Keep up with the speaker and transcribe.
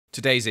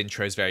Today's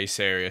intro is very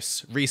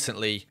serious.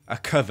 Recently, a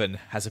coven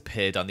has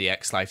appeared on the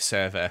X-Life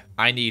server.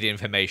 I need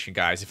information,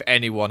 guys. If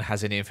anyone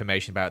has any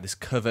information about this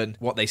coven,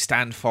 what they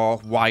stand for,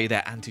 why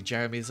they're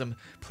anti-Jeremyism,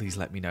 please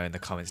let me know in the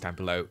comments down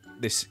below.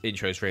 This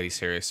intro is really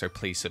serious, so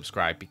please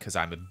subscribe because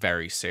I'm a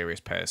very serious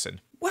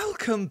person.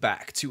 Welcome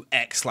back to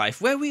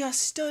X-Life, where we are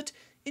stood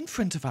in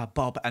front of our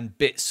Bob and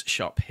Bits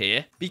shop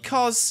here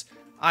because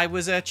I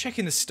was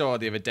checking the store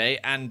the other day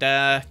and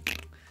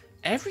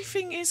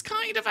everything is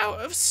kind of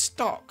out of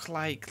stock,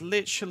 like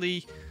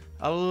literally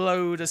a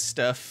load of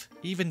stuff.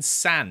 Even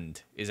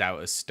sand is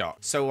out of stock.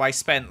 So I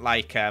spent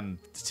like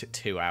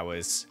 2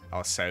 hours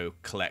or so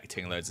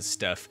collecting loads of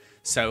stuff.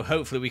 So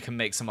hopefully we can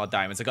make some more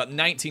diamonds. I got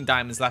 19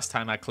 diamonds last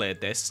time I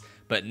cleared this,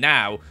 but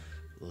now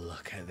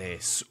look at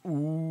this.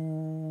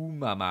 Ooh,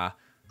 mama.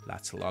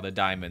 That's a lot of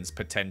diamonds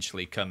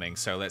potentially coming.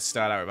 So let's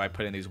start out by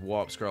putting these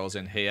warp scrolls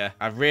in here.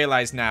 I've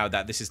realized now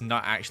that this is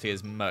not actually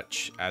as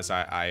much as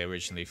I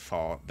originally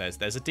thought.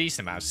 There's a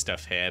decent amount of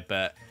stuff here,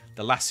 but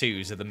the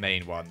lassos are the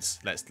main ones.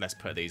 Let's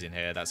put these in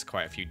here. That's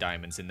quite a few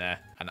diamonds in there.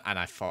 And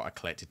I thought I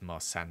collected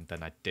more sand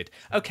than I did.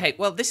 Okay,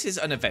 well, this is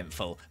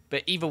uneventful.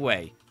 But either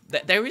way,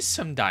 there is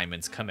some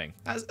diamonds coming.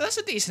 That's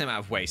a decent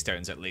amount of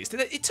waystones at least.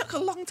 It took a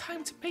long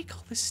time to make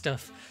all this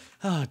stuff.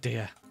 Oh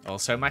dear.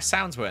 Also, my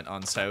sounds weren't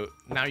on, so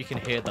now you can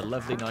hear the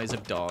lovely noise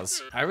of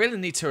doors. I really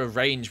need to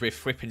arrange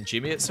with Whip and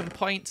Jimmy at some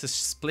point to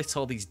split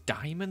all these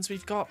diamonds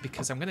we've got,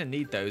 because I'm going to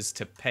need those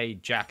to pay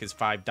Jack his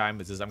 5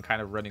 diamonds as I'm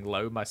kind of running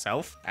low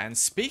myself. And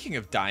speaking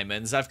of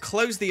diamonds, I've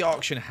closed the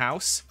auction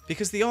house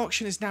because the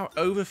auction is now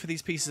over for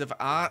these pieces of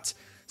art.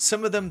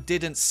 Some of them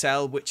didn't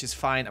sell, which is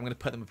fine. I'm going to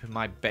put them up in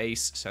my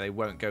base so they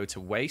won't go to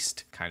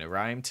waste. Kind of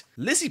rhymed.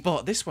 Lizzie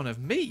bought this one of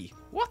me.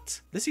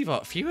 What? Lizzie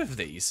bought a few of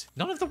these.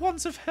 None of the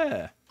ones of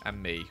her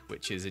and me,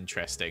 which is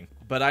interesting.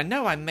 But I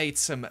know I made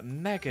some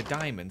mega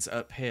diamonds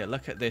up here.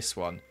 Look at this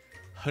one.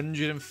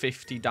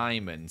 150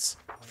 diamonds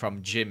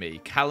from Jimmy.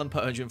 Callum put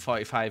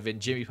 145 in.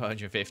 Jimmy put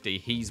 150.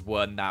 He's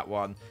won that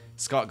one.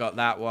 Scott got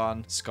that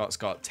one. Scott's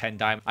got 10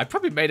 diamonds. I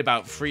probably made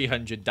about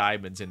 300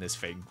 diamonds in this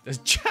thing. There's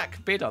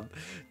Jack bid on.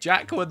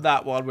 Jack won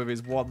that one with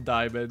his 1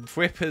 diamond.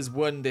 Whip has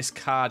won this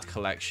card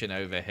collection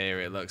over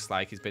here. It looks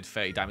like he's bid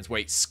 30 diamonds.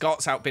 Wait,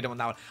 Scott's outbid him on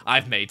that one.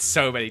 I've made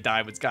so many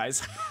diamonds,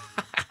 guys.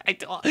 I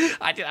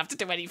didn't have to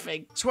do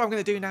anything. So what I'm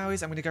going to do now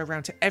is I'm going to go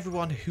around to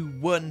everyone who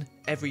won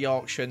every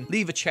auction,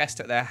 leave a chest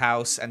at their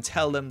house and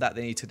tell them that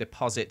they need to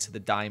deposit the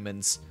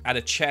diamonds. And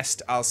a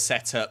chest I'll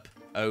set up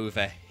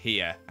over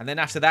here. And then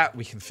after that,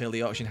 we can fill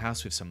the auction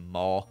house with some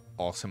more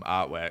awesome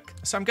artwork.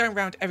 So I'm going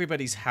around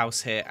everybody's house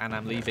here and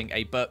I'm leaving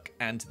a book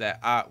and their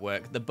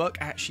artwork. The book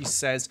actually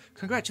says,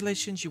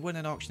 "Congratulations, you won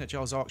an auction at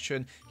Joel's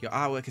auction. Your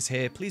artwork is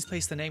here. Please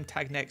place the name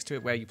tag next to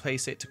it where you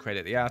place it to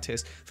credit the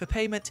artist. For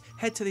payment,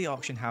 head to the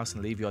auction house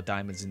and leave your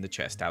diamonds in the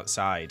chest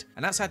outside."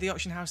 And outside the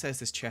auction house, there's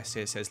this chest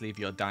here. It says, "Leave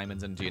your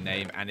diamonds under your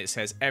name." And it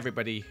says,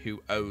 "Everybody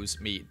who owes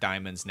me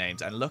diamonds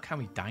names." And look how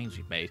many diamonds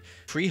we've made.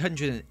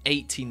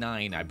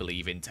 389, I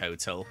believe, in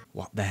total.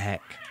 What the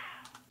heck?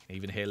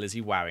 Even hear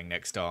Lizzie wowing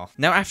next door.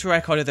 Now, after I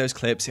recorded those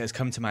clips, it has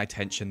come to my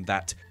attention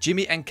that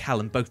Jimmy and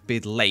Callum both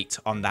bid late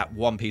on that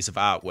one piece of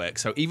artwork.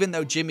 So even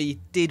though Jimmy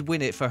did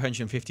win it for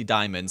 150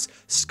 diamonds,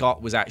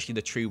 Scott was actually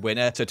the true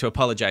winner. So to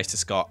apologize to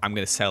Scott, I'm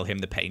going to sell him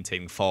the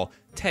painting for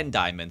 10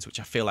 diamonds, which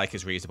I feel like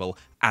is reasonable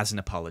as an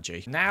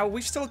apology. Now,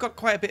 we've still got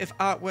quite a bit of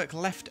artwork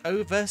left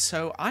over,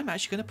 so I'm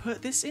actually going to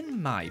put this in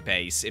my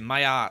base, in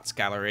my arts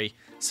gallery.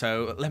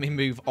 So let me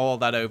move all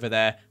that over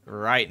there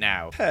right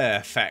now.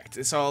 Perfect.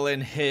 It's all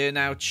in here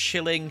now,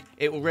 chilling.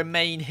 It will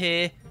remain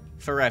here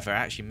forever. I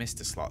actually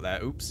missed a slot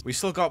there. Oops. We've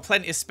still got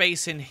plenty of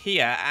space in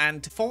here,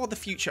 and for the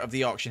future of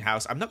the auction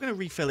house, I'm not going to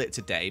refill it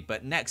today,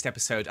 but next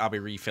episode I'll be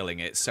refilling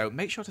it, so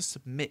make sure to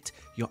submit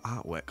your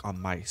artwork on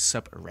my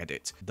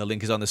subreddit. The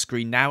link is on the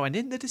screen now and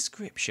in the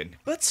description.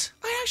 But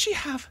I actually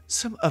have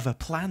some other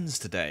plans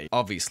today,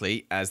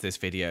 obviously, as this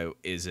video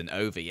isn't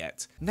over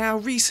yet. Now,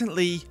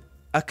 recently,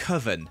 a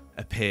coven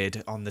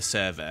appeared on the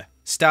server.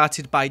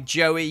 Started by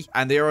Joey,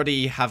 and they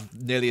already have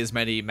nearly as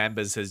many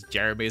members as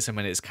Jeremyism,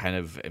 and it's kind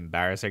of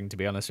embarrassing, to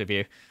be honest with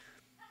you.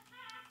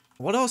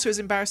 What also is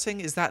embarrassing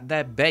is that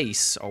their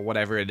base, or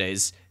whatever it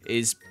is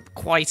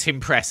quite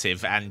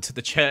impressive, and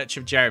the Church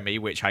of Jeremy,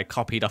 which I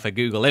copied off a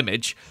Google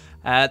image,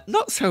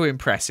 not so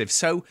impressive.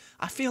 So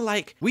I feel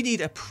like we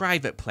need a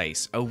private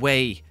place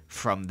away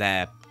from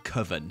their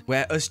coven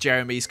where us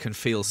Jeremys can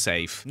feel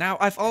safe. Now,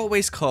 I've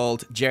always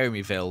called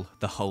Jeremyville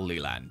the Holy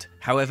Land.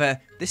 However,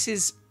 this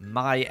is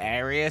my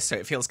area, so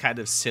it feels kind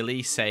of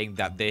silly saying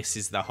that this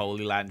is the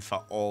Holy Land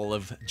for all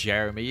of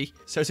Jeremy.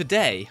 So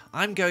today,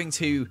 I'm going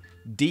to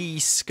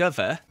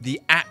discover the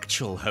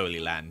actual Holy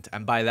Land,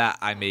 and by that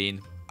I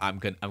mean I'm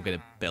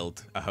gonna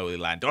build a Holy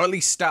Land, or at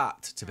least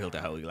start to build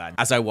a Holy Land,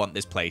 as I want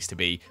this place to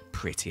be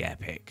pretty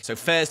epic. So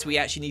first, we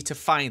actually need to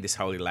find this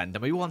Holy Land,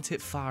 and we want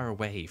it far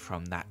away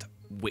from that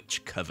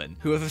witch coven,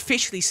 who have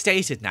officially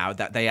stated now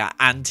that they are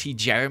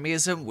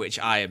anti-Jeremyism, which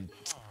I am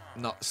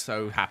not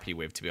so happy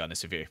with, to be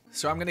honest with you.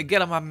 So I'm going to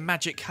get on my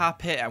magic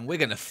carpet and we're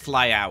going to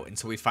fly out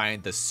until we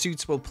find the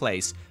suitable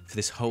place for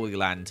this holy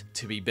land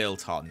to be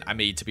built on. I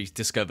mean, to be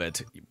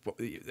discovered.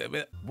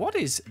 What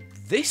is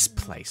this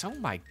place? Oh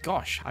my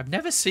gosh. I've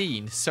never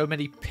seen so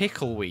many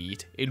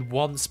pickleweed in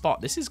one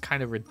spot. This is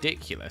kind of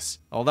ridiculous.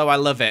 Although I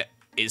love it,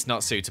 it's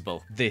not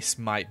suitable. This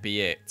might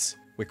be it.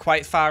 We're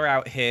quite far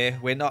out here.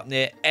 We're not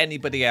near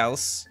anybody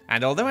else.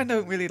 And although I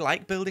don't really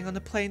like building on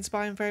the plains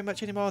biome very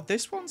much anymore,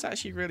 this one's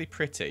actually really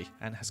pretty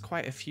and has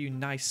quite a few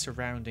nice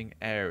surrounding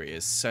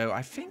areas. So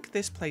I think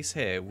this place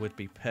here would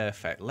be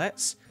perfect.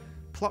 Let's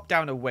plop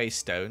down a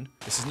waystone.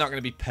 This is not going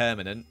to be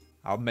permanent.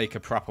 I'll make a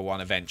proper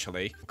one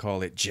eventually.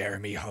 Call it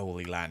Jeremy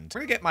Holy Land. I'm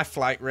going to get my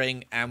flight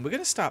ring and we're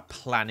going to start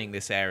planning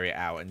this area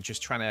out and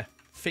just trying to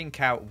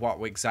think out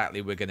what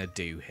exactly we're going to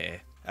do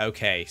here.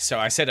 Okay, so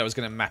I said I was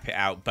going to map it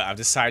out, but I've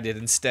decided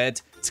instead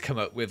to come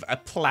up with a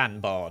plan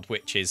board,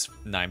 which is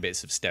 9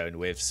 bits of stone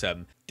with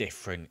some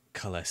different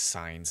colour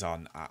signs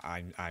on.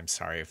 I'm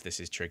sorry if this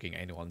is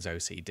triggering anyone's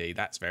OCD.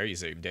 That's very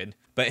zoomed in.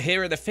 But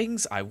here are the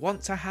things I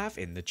want to have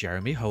in the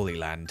Jeremy Holy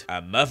Land.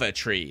 A mother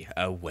tree,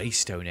 a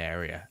waystone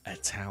area, a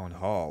town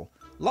hall.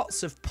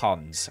 Lots of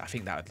ponds. I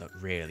think that would look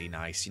really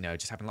nice, you know,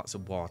 just having lots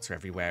of water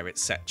everywhere,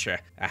 etc.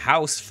 A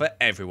house for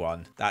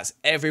everyone. That's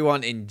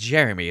everyone in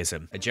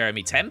Jeremyism. A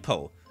Jeremy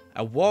temple.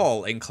 A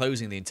wall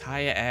enclosing the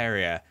entire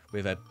area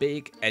with a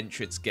big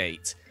entrance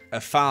gate.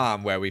 A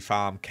farm where we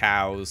farm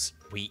cows,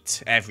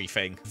 wheat,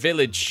 everything.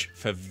 Village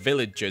for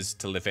villagers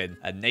to live in.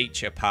 A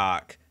nature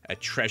park. A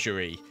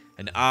treasury.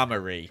 An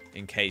armory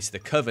in case the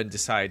coven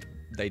decide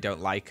they don't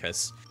like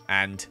us.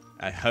 And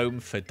a home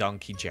for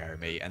Donkey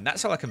Jeremy. And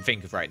that's all I can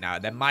think of right now.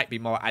 There might be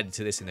more added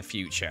to this in the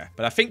future.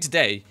 But I think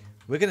today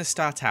we're going to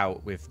start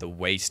out with the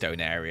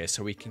waystone area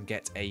so we can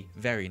get a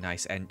very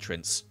nice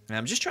entrance. And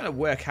I'm just trying to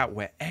work out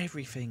where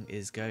everything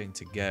is going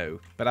to go.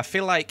 But I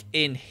feel like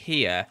in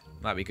here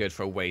might be good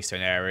for a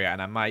waystone area.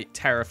 And I might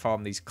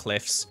terraform these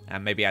cliffs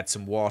and maybe add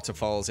some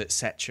waterfalls,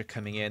 etc.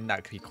 coming in.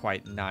 That could be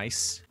quite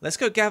nice. Let's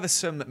go gather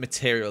some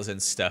materials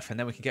and stuff and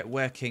then we can get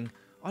working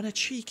on a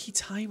cheeky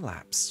time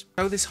lapse.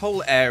 So this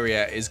whole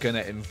area is going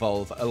to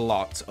involve a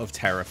lot of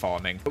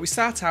terraforming. But we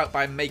start out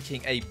by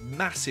making a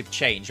massive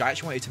change. I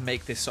actually wanted to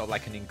make this sort of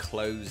like an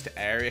enclosed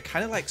area,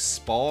 kind of like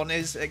Spawn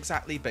is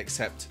exactly, but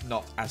except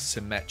not as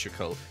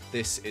symmetrical.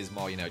 This is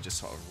more, you know, just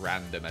sort of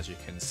random, as you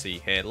can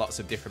see here. Lots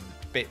of different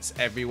bits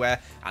everywhere.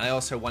 And I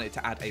also wanted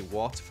to add a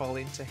waterfall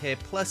into here,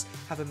 plus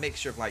have a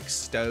mixture of like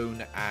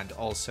stone and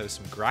also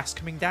some grass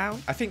coming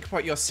down. I think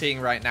what you're seeing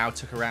right now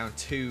took around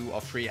 2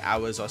 or 3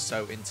 hours or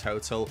so in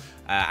total.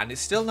 And it's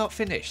still not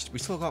finished. We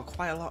still got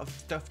quite a lot of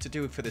stuff to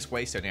do for this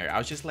waystone area. I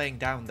was just laying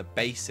down the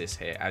basis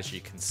here, as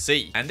you can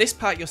see. And this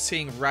part you're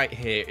seeing right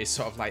here is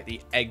sort of like the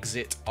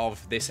exit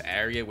of this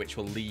area, which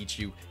will lead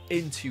you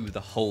into the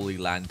Holy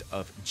Land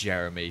of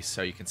Jeremy.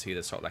 So you can see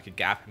there's sort of like a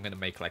gap. I'm going to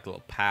make like a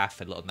little path,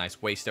 a little nice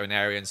waystone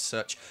area and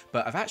such.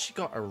 But I've actually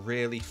got a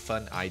really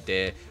fun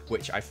idea,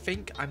 which I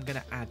think I'm going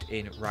to add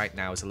in right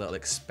now as a little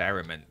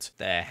experiment.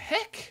 The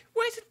heck?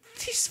 Where did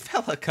this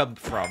fella come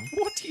from?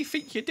 What do you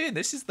think you're doing?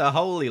 This is the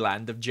Holy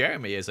Land of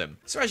Jeremyism.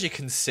 So as you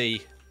can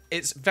see,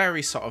 it's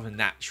very sort of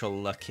natural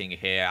looking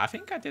here. I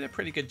think I did a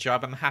pretty good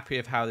job. I'm happy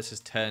with how this has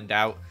turned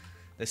out.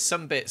 There's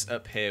some bits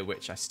up here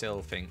which I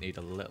still think need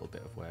a little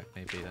bit of work.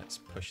 Maybe let's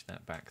push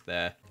that back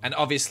there. And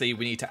obviously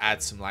we need to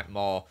add some like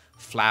more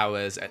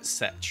flowers,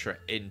 etc.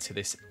 into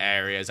this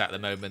area, as at the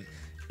moment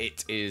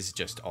it is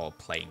just all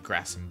plain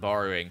grass and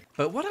boring.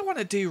 But what I want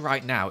to do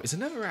right now is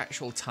another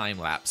actual time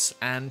lapse,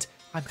 and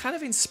I'm kind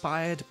of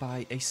inspired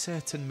by a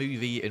certain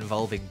movie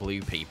involving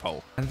blue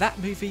people. And that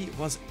movie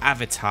was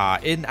Avatar.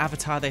 In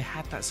Avatar, they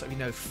had that sort of,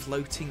 you know,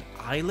 floating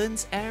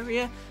islands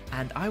area.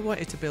 And I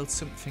wanted to build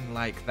something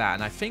like that.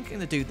 And I think I'm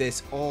going to do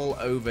this all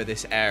over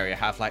this area.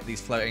 Have like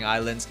these floating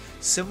islands.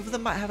 Some of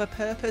them might have a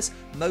purpose.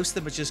 Most of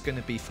them are just going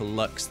to be for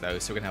looks though.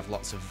 So we're going to have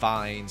lots of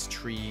vines,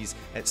 trees,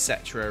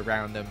 etc.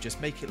 around them.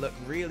 Just make it look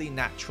really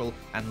natural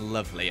and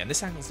lovely. And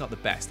this angle's not the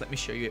best. Let me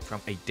show you it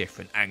from a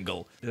different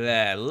angle.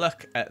 There,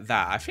 look at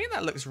that. I think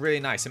that looks really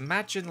nice.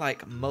 Imagine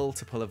like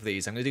multiple of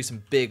these. I'm going to do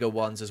some bigger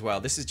ones as well.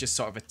 This is just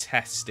sort of a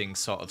testing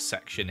sort of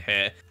section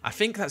here. I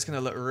think that's going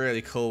to look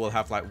really cool. We'll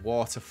have like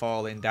water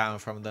falling down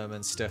from them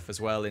and stuff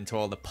as well into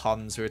all the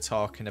ponds we were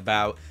talking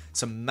about.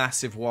 Some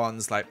massive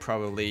ones, like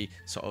probably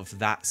sort of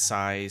that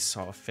size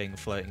sort of thing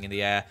floating in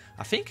the air.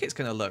 I think it's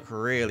going to look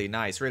really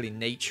nice, really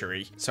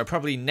naturey. So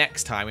probably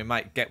next time we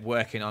might get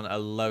working on a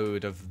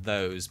load of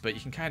those. But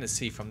you can kind of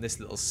see from this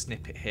little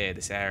snippet here,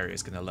 this area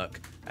is going to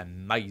look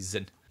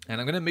amazing. And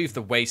I'm going to move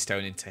the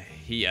waystone into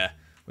here.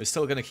 We're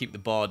still going to keep the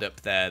board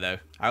up there though.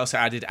 I also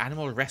added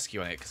animal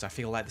rescue on it because I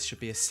feel like this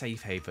should be a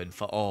safe haven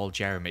for all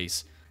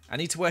Jeremys. I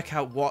need to work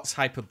out what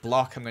type of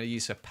block I'm going to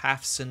use for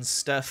paths and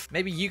stuff.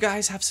 Maybe you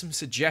guys have some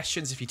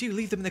suggestions. If you do,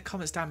 leave them in the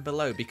comments down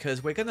below,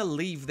 because we're going to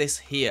leave this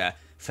here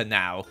for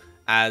now.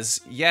 As,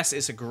 yes,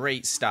 it's a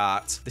great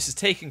start. This has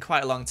taken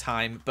quite a long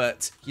time,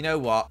 but you know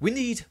what? We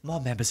need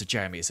more members of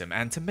Jeremyism,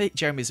 and to make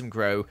Jeremyism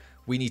grow,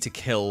 we need to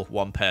kill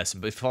one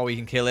person. But before we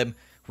can kill him,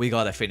 we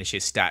gotta finish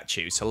his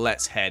statue. So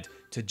let's head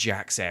to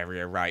Jack's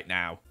area right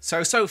now.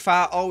 So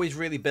far, all we've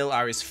really built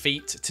are his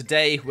feet.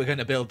 Today, we're going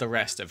to build the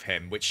rest of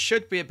him, which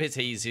should be a bit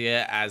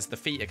easier as the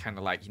feet are kind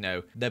of like, you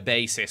know, the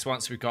basis.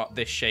 Once we've got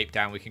this shape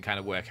down, we can kind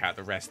of work out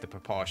the rest of the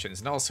proportions.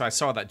 And also, I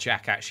saw that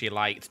Jack actually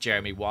liked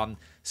Jeremy 1,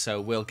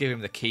 so we'll give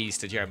him the keys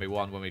to Jeremy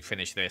 1 when we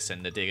finish this,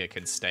 and the digger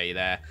can stay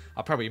there.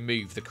 I'll probably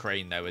move the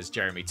crane, though, as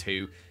Jeremy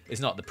 2 is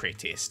not the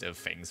prettiest of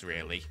things,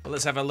 really. But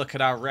let's have a look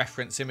at our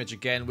reference image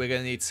again. We're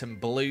going to need some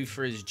blue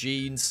for his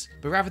jeans.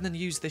 But rather than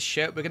use this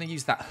shirt, we're going to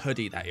use that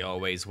hoodie that he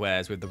always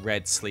wears with the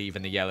red sleeve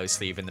and the yellow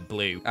sleeve and the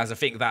blue, as I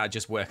think that'll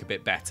just work a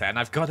bit better. And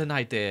I've got an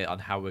idea on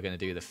how we're going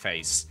to do the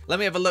face. Let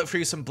me have a look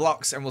through some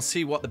blocks and we'll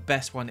see what the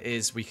best one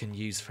is we can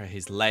use for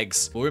his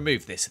legs. We'll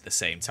remove this at the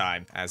same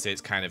time, as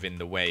it's kind of in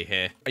the way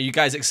here. Are you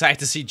guys excited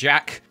to see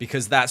Jack?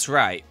 Because that's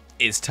right,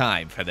 it's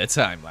time for the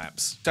time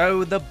lapse.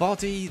 So the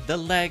body, the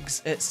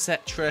legs,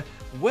 etc.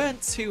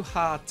 weren't too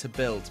hard to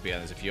build, to be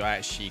honest with you. I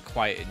actually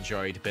quite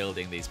enjoyed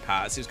building these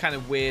parts. It was kind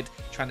of weird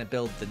trying to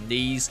build the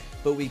knees,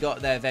 but we got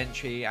there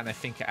eventually, and I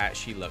think it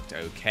actually looked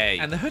okay.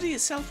 And the hoodie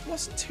itself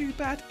wasn't too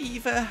bad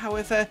either.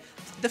 However,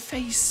 the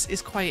face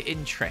is quite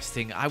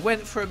interesting. I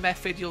went for a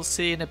method you'll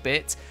see in a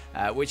bit,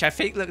 which I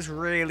think looks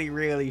really,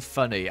 really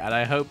funny, and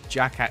I hope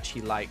Jack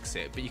actually likes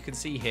it. But you can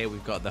see here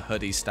we've got the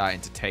hoodie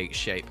starting to take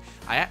shape.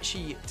 I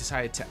actually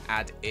decided to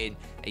add in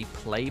a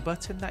play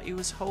button that he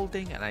was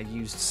holding, and I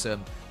used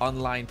some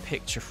online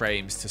picture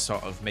frames to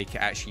sort of make it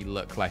actually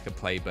look like a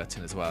play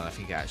button as well, and I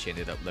think it actually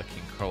ended up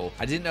looking cool.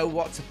 I didn't know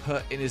what to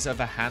put in his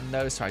other hand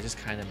though, so I just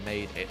kind of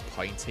made it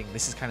pointing.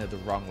 This is kind of the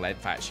wrong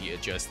length. I actually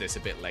adjust this a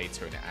bit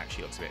later and it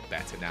actually looks a bit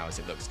better now, as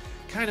it looks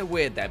kind of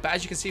weird there. But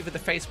as you can see for the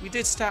face, we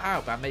did start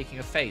out by making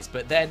a face,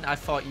 but then I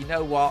thought, you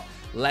know what,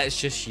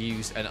 let's just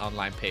use an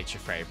online picture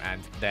frame,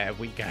 and there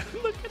we go.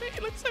 Look at it,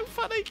 it looks so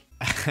funny.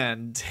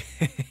 And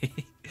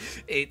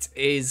it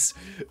is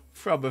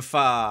from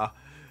afar.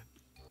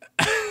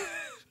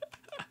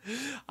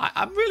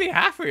 I'm really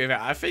happy with it.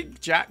 I think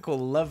Jack will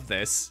love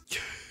this.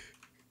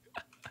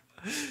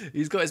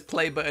 He's got his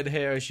play button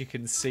here, as you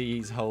can see.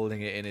 He's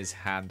holding it in his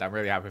hand. I'm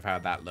really happy with how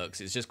that looks.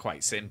 It's just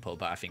quite simple,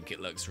 but I think it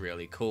looks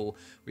really cool.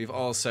 We've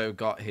also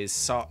got his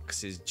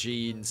socks, his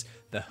jeans,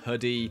 the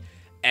hoodie.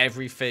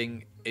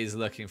 Everything is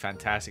looking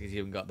fantastic. He's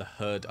even got the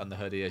hood on the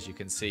hoodie, as you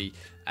can see.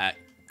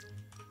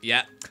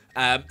 Yeah.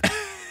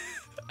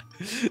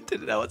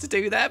 Didn't know what to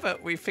do there,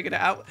 but we figured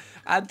it out.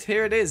 And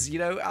here it is. You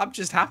know, I'm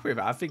just happy with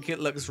it. I think it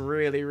looks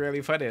really,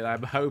 really funny, and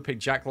I'm hoping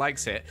Jack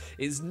likes it.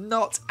 It's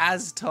not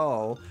as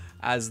tall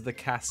as the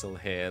castle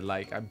here.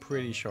 Like, I'm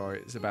pretty sure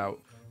it's about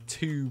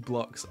 2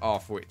 blocks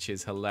off, which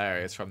is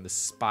hilarious from the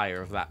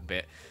spire of that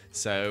bit.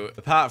 So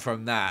apart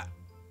from that,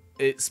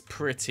 it's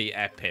pretty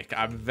epic.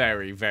 I'm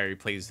very, very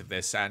pleased with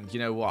this. And you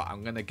know what?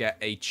 I'm going to get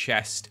a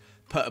chest,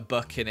 put a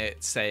book in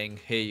it saying,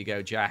 here you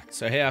go, Jack.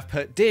 So here I've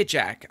put, Dear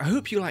Jack, I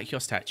hope you like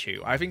your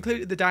statue. I've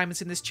included the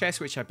diamonds in this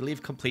chest, which I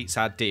believe completes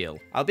our deal.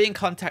 I'll be in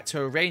contact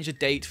to arrange a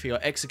date for your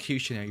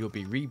execution, and you'll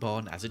be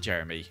reborn as a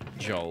Jeremy.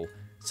 Joel.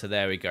 So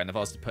there we go. And I've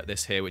also put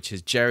this here, which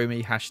is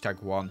Jeremy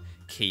 #1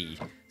 key.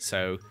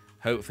 So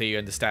hopefully he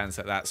understands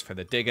that that's for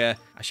the digger.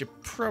 I should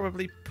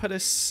probably put a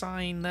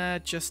sign there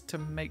just to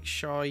make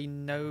sure he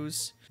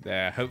knows.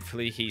 There,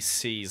 hopefully he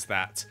sees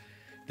that.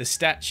 The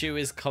statue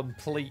is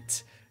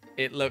complete.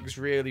 It looks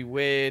really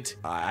weird.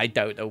 I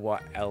don't know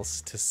what else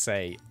to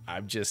say.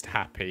 I'm just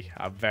happy.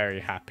 I'm very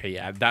happy.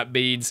 And that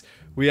means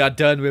we are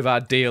done with our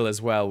deal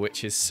as well,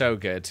 which is so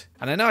good.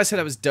 And I know I said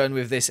I was done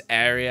with this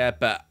area,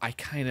 but I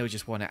kind of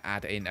just want to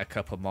add in a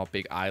couple more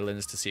big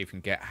islands to see if we can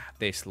get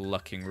this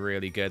looking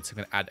really good. So I'm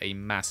going to add a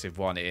massive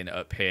one in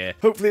up here.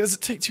 Hopefully it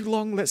doesn't take too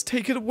long. Let's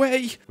take it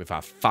away with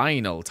our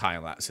final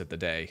time lapse of the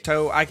day.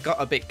 So I got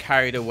a bit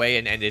carried away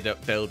and ended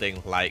up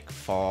building like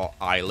 4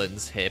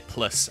 islands here.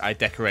 Plus I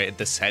decorated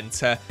the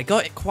center. I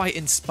got it quite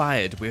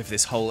inspired with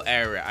this whole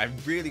area. I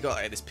really got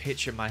like, this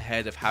picture in my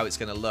head of how it's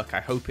going to look.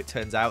 I hope it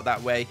turns out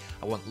that way.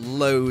 I want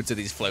loads of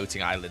these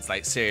floating islands.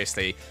 Like,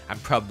 seriously, I'm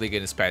probably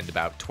going to spend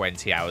about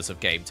 20 hours of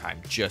game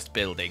time just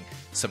building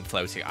some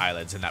floating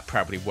islands, and that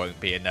probably won't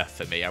be enough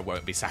for me. I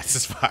won't be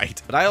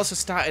satisfied. But I also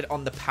started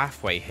on the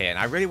pathway here, and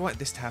I really wanted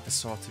this to have a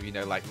sort of, you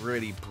know, like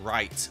really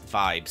bright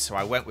vibe. So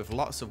I went with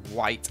lots of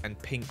white and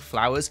pink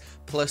flowers,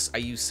 plus I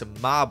used some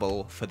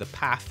marble for the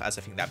path, as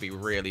I think that'd be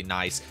really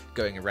nice.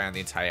 Going around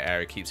the entire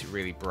area keeps it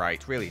really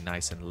bright, really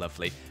nice and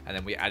lovely. And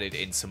then we added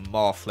in some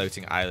more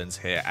floating islands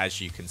here, as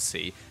you can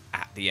see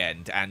at the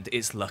end, and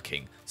it's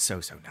looking so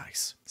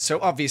nice. So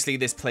obviously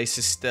this place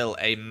is still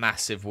a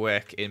massive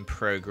work in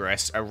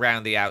progress.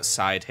 Around the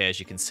outside here, as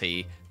you can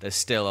see, there's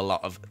still a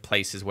lot of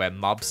places where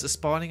mobs are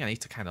spawning. I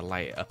need to kind of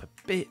light it up a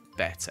bit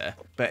better.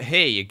 But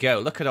here you go.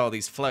 Look at all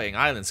these floating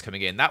islands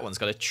coming in. That one's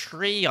got a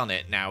tree on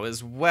it now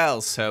as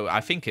well. So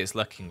I think it's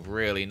looking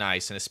really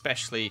nice. And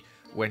especially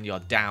when you're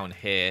down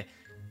here,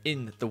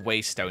 in the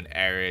Waystone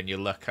area and you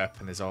look up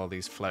and there's all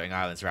these floating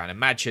islands around.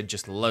 Imagine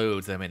just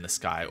load them in the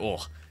sky.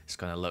 Oh, it's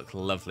going to look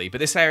lovely. But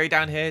this area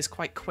down here is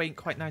quite quaint,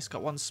 quite nice.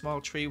 Got one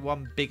small tree,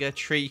 one bigger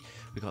tree.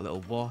 We've got a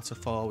little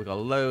waterfall. We've got a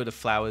load of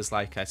flowers,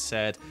 like I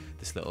said.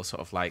 This little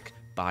sort of like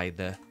by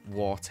the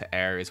water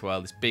area as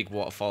well. This big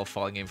waterfall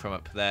falling in from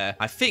up there.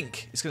 I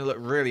think it's going to look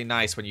really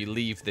nice when you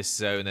leave this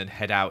zone and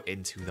head out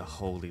into the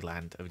Holy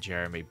Land of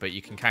Jeremy. But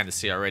you can kind of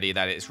see already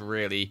that it's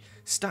really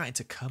starting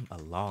to come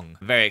along.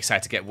 I'm very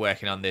excited to get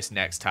working on this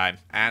next time.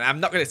 And I'm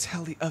not going to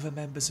tell the other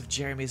members of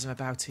Jeremyism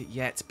about it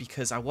yet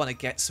because I want to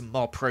get some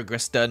more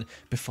progress done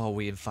before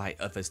we invite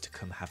others to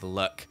come have a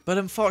look. But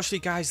unfortunately,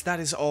 guys, that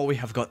is all we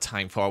have got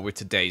time for with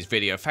today's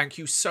video. Thank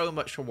you so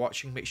much for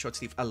watching. Make sure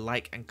to leave a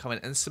like and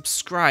comment and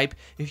subscribe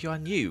if you are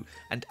new.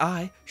 And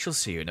I shall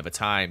see you another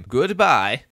time. Goodbye.